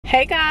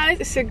Hey guys,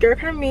 it's your girl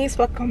Carmise.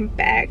 Welcome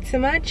back to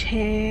my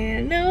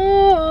channel.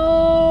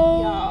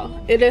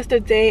 Y'all, it is the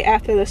day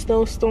after the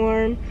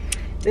snowstorm.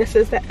 This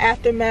is the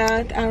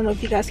aftermath. I don't know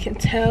if you guys can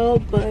tell,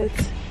 but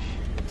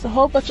it's a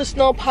whole bunch of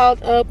snow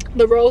piled up.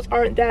 The roads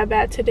aren't that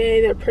bad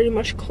today. They're pretty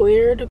much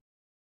cleared.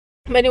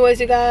 But anyways,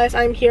 you guys,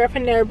 I'm here at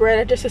Panera Bread.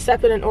 I just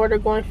accepted an order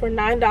going for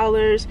 $9,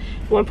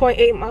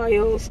 1.8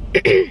 miles.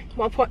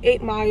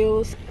 1.8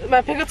 miles.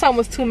 My pickup time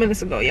was 2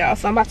 minutes ago, y'all,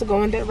 so I'm about to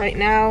go in there right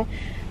now.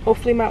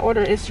 Hopefully my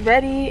order is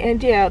ready,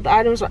 and yeah, the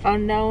items are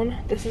unknown.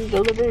 This is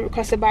delivery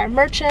requested by a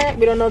merchant.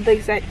 We don't know the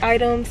exact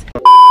items.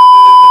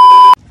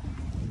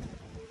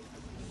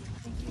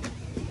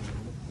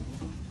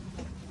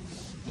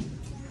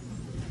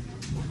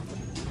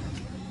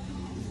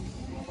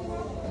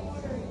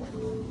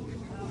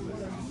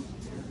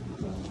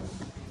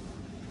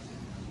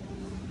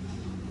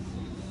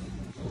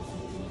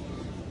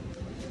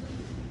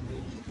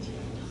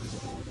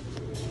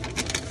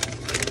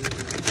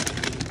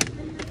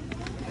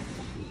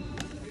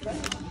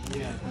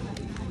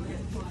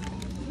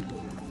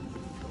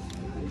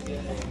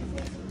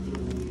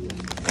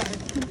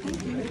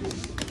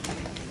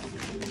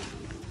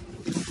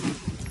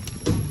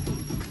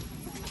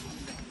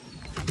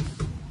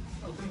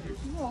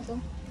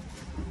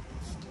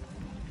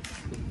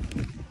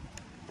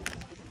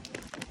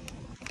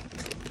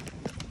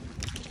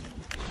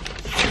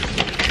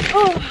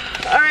 Oh,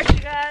 alright you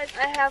guys,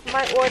 I have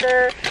my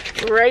order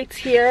right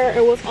here.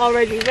 It was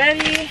already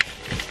ready.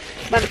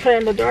 About to put it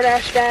in the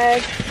Doordash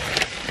bag.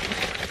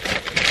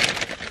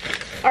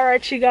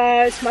 Alright you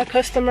guys, my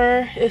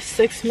customer is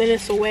 6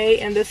 minutes away,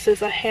 and this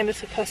is a handed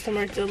to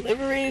customer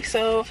delivery.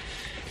 So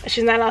if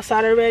she's not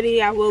outside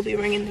already, I will be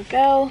ringing the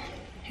bell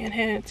and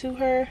hand it to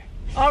her.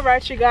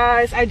 Alright you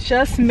guys, I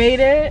just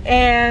made it,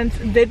 and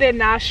they did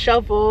not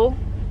shovel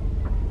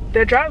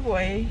their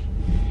driveway.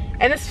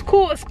 And it's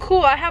cool, it's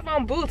cool. I have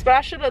on boots, but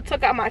I should have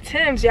took out my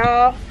Timbs,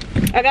 y'all.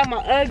 I got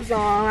my Uggs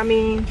on, I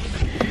mean.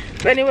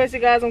 But anyways, you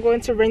guys, I'm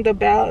going to ring the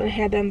bell and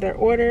hand them their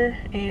order,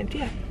 and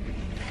yeah.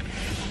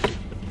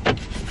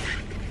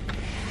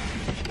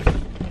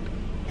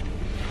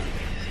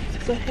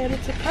 So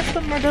headed to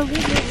customer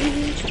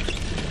delivery.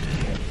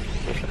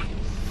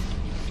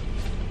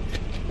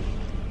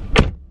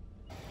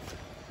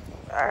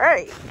 All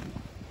right.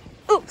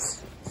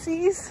 Oops,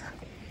 sees.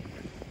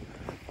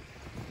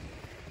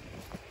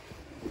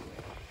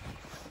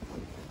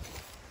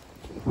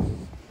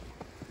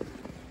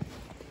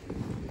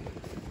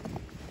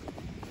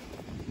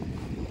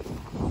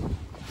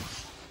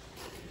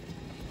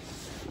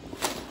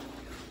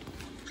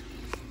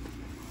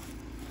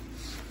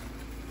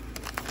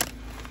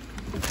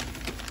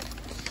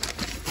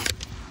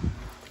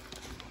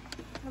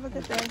 Have a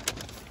good day.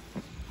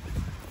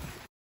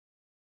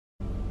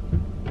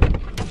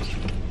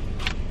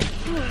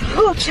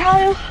 Oh,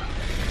 child.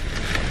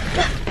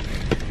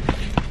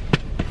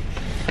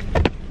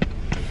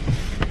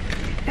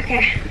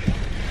 Okay.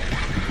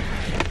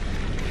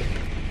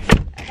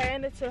 I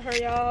handed it to her,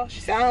 y'all.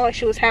 She sounded like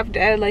she was half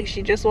dead, like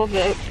she just woke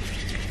up.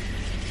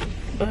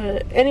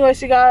 But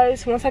anyways, you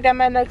guys, once I got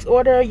my next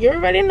order, you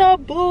already know,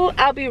 boo,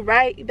 I'll be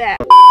right back.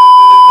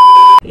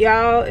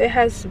 Y'all, it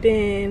has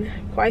been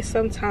quite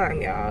some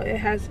time, y'all. It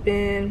has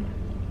been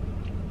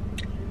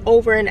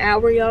over an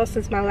hour, y'all,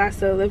 since my last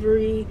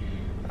delivery.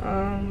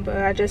 But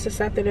I just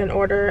accepted an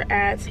order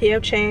at He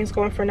Chains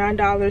going for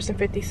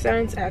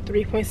 $9.50 at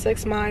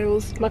 3.6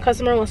 miles. My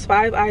customer was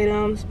 5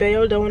 items: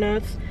 Bayo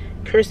donuts,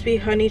 crispy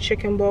honey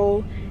chicken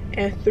bowl,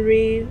 and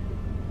 3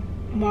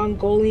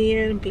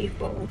 Mongolian beef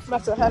bowls. I'm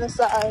about to head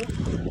inside.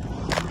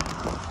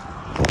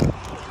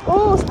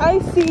 Oh, it's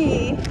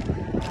icy.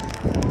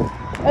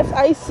 That's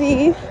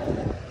icy.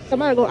 I'm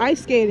gonna go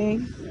ice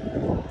skating.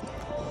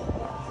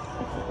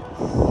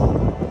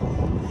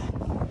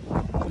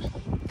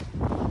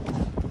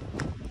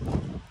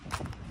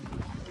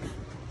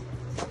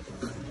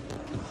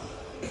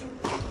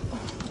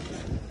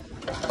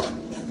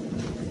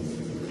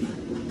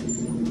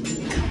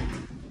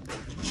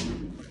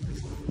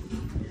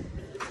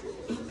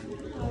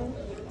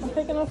 I'm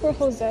picking up for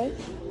Jose.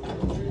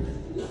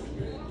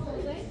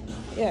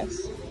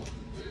 Yes.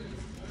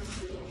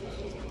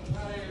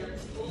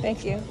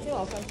 Thank you. You're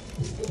welcome.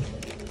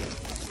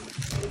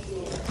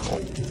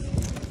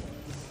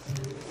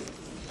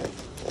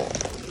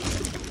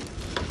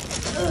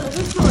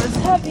 This one is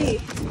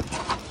heavy.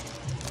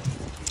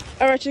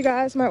 Alright you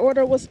guys, my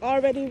order was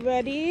already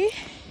ready,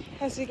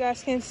 as you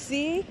guys can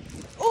see.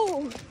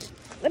 Oh,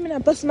 let me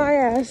not bust my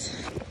ass.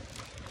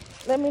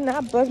 Let me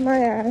not bust my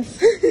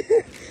ass.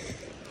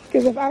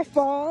 Because if I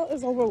fall,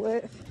 it's over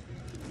with.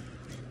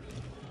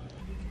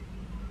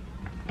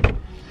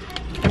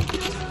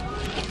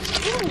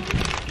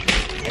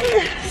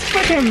 It's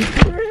fucking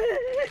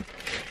bread.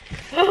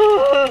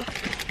 Oh.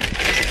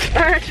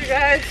 Alright you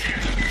guys.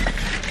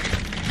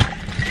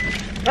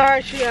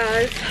 Alright you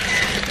guys.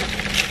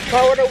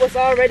 My order was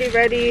already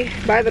ready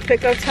by the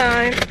pickup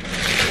time.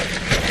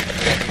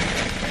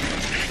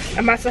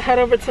 I'm about to head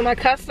over to my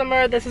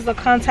customer. This is a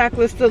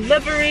contactless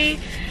delivery.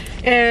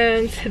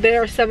 and they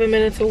are 7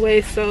 minutes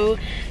away, so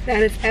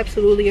that is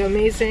absolutely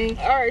amazing.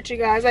 All right, you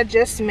guys, I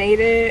just made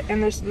it,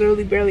 and there's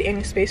literally barely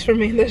any space for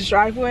me in this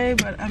driveway,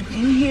 but I'm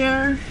in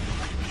here.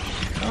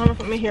 I don't know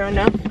if I'm in here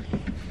enough,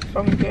 if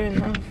I'm good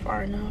enough,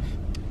 far enough.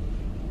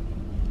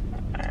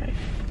 All right,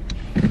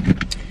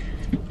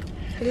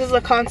 this is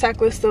a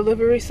contactless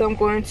delivery, so I'm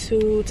going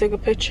to take a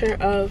picture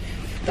of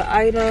the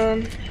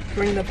item,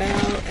 ring the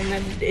bell, and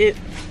then it.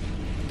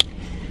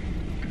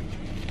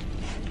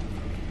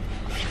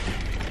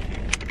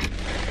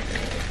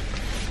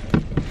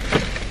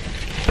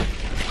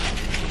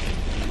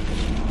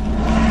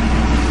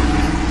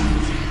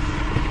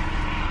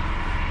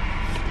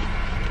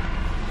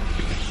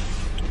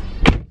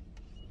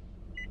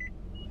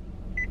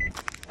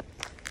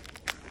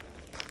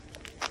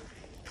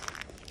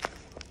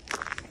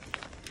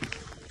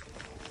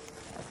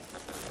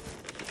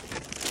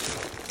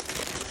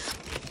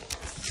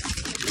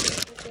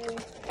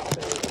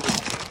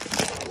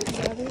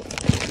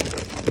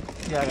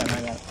 Yeah, I got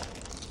it.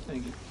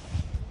 Thank you.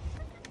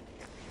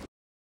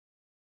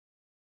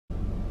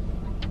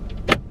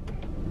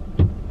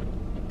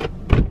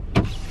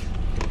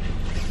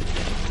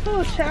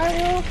 Oh,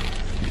 child.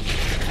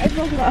 I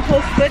broke my whole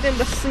foot in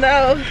the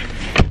snow.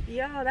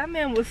 Y'all, that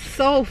man was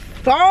so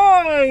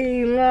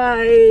fine.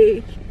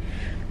 Like,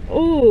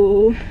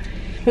 ooh.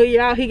 But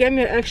y'all, he gave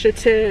me an extra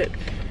tip.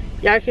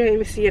 Y'all can't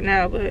even see it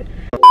now, but.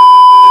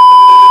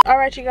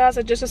 Alright, you guys,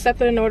 I just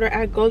accepted an order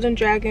at Golden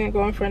Dragon,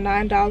 going for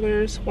 $9,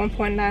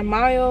 1.9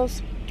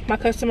 miles. My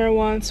customer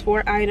wants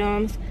 4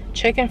 items: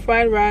 chicken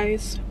fried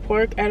rice,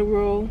 pork egg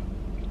roll,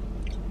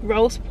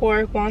 roast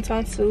pork,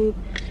 wonton soup,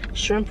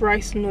 shrimp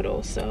rice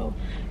noodles. So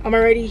I'm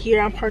already here.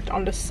 I'm parked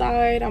on the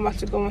side. I'm about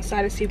to go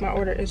inside to see if my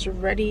order is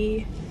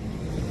ready.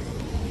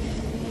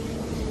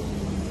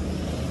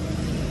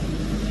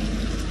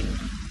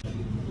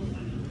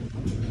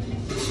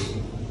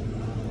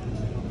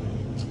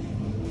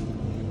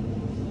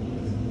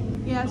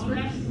 Yeah, it's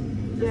ready.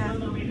 Yeah.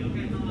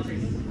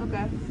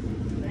 Okay.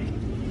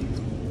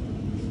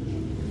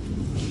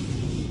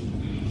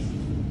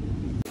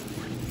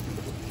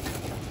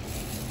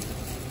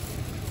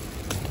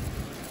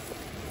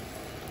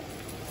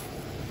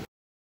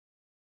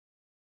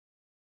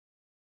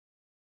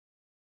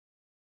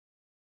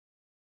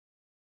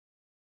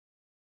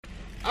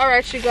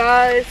 Alright, you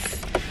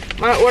guys,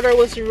 my order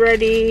was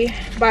ready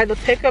by the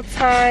pickup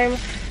time,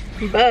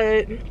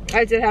 but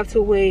I did have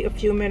to wait a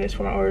few minutes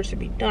for my order to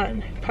be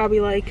done. Probably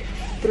like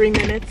 3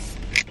 minutes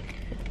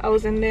I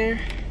was in there.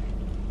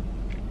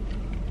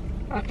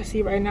 I can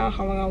see right now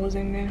how long I was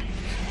in there.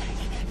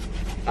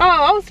 Oh,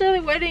 I was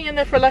really waiting in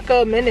there for like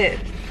a minute.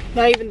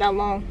 Not even that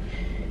long.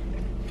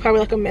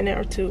 Probably like a minute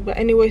or two. But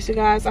anyways, you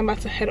guys, I'm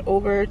about to head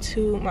over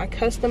to my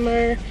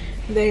customer.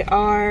 They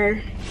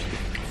are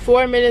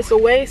 4 minutes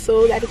away,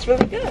 so that is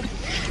really good.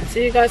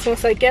 See you guys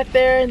once I get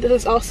there. This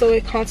is also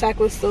a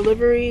contactless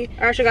delivery.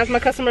 All right, you guys, my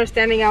customer is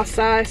standing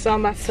outside, so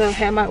I'm about to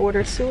hand my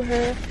order to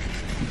her.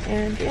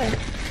 And yeah.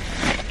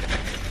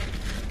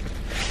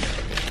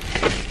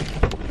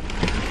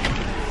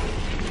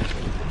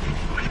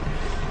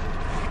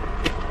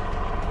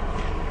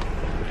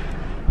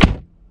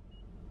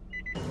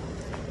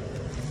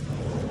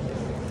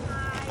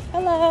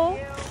 Hello.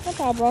 No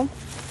problem.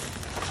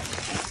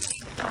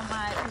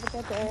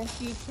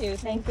 You too.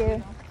 Thank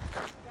you.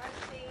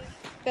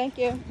 Thank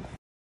you.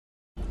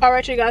 All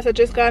right, you guys, I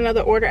just got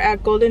another order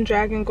at Golden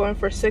Dragon, going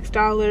for $6,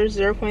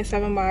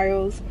 0.7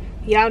 miles.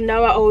 Y'all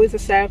know I always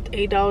accept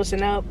 $8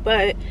 and up,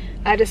 but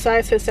I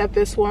decided to accept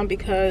this one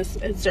because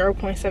it's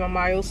 0.7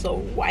 miles, so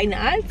why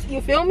not?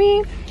 You feel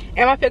me?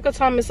 And my pickup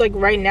time is like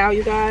right now,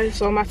 you guys,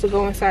 so I'm about to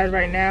go inside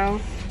right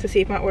now to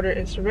see if my order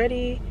is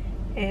ready.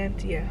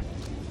 And yeah.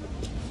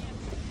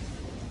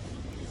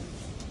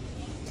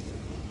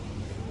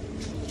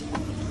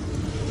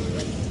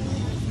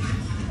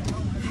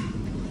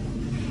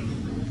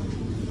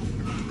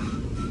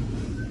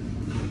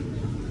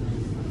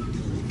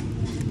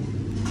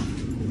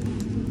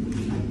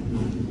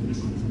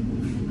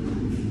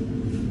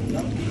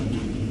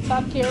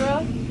 Top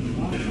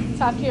Kiro?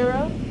 Top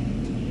Kiro?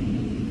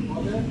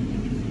 Okay.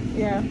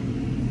 Yeah.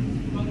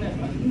 Okay.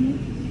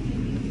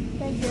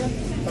 Thank you.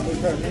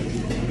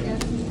 Yeah.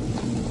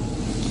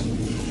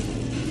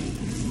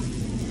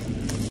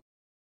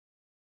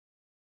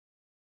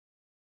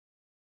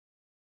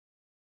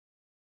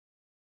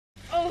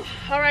 Oh,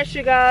 alright,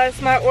 you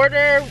guys. My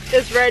order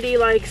is ready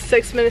like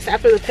 6 minutes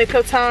after the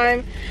pickup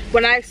time.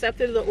 When I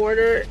accepted the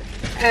order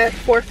at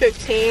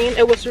 4:15,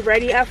 it was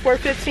ready at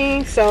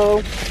 4:15,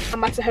 so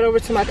I'm about to head over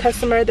to my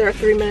customer. They're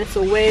 3 minutes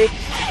away,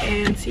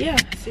 and yeah,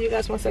 see you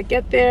guys once I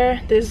get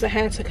there. This is a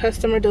hand to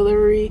customer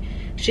delivery.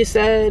 She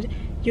said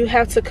you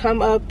have to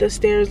come up the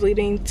stairs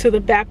leading to the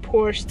back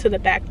porch to the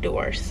back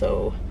door.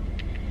 So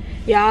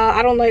yeah,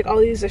 I don't like all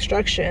these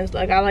instructions.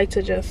 Like, I like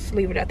to just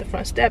leave it at the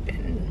front step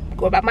and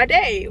go about my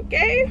day,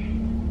 okay?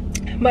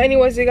 But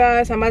anyways, you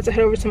guys, I'm about to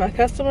head over to my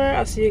customer.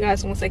 I'll see you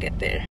guys once I get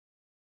there.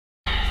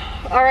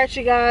 All right,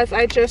 you guys,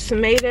 I just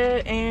made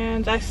it,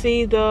 and I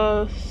see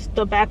the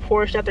the back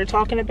porch that they're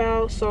talking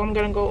about. So I'm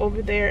gonna go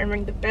over there and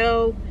ring the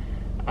bell.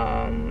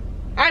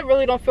 I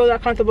really don't feel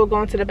that comfortable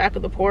going to the back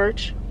of the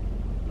porch,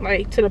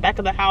 like to the back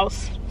of the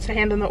house to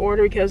hand in the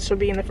order, because she'll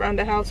be in the front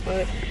of the house.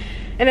 But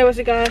anyways,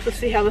 you guys, let's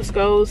see how this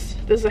goes.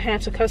 This is a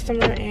hand to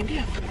customer, and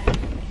yeah,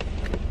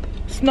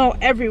 snow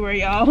everywhere,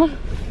 y'all.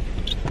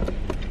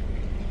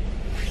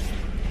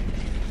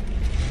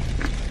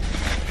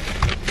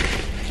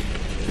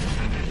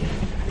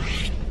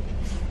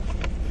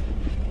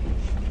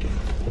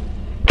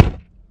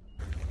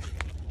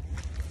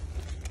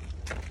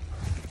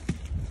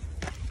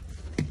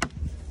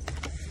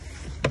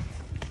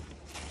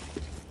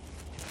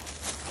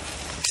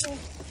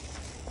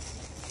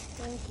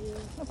 Thank you.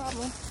 No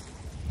problem.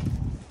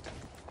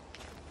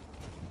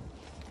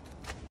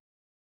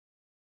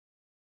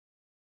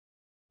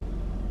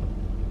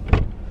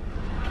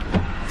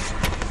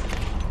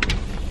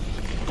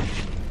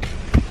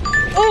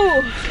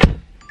 Oh.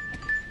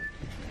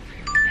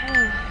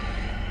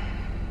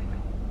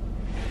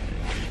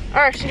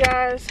 Alright, you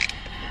guys,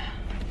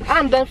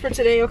 I'm done for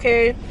today.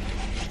 Okay,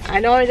 I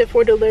know I did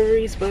 4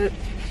 deliveries, but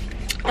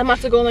I'm about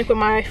to go link with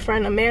my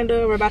friend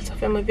Amanda. We're about to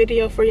film a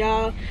video for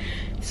y'all,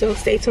 so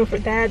stay tuned for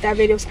that. That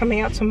video is coming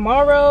out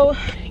tomorrow.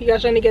 You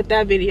guys are gonna get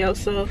that video,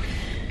 so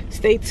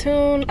stay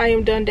tuned. I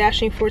am done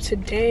dashing for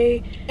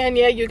today. And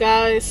yeah, you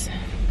guys,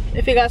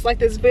 if you guys like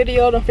this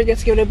video, don't forget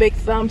to give it a big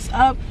thumbs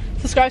up.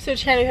 Subscribe to the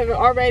channel if you haven't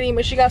already.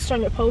 Make sure you guys turn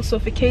on your post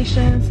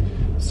notifications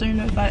so you're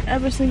notified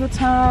every single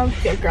time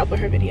your girl put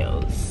her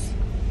videos.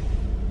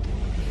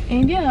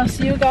 And yeah, I'll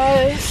see you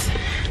guys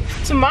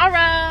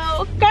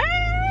tomorrow.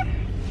 Okay,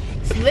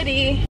 it's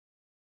Liddy.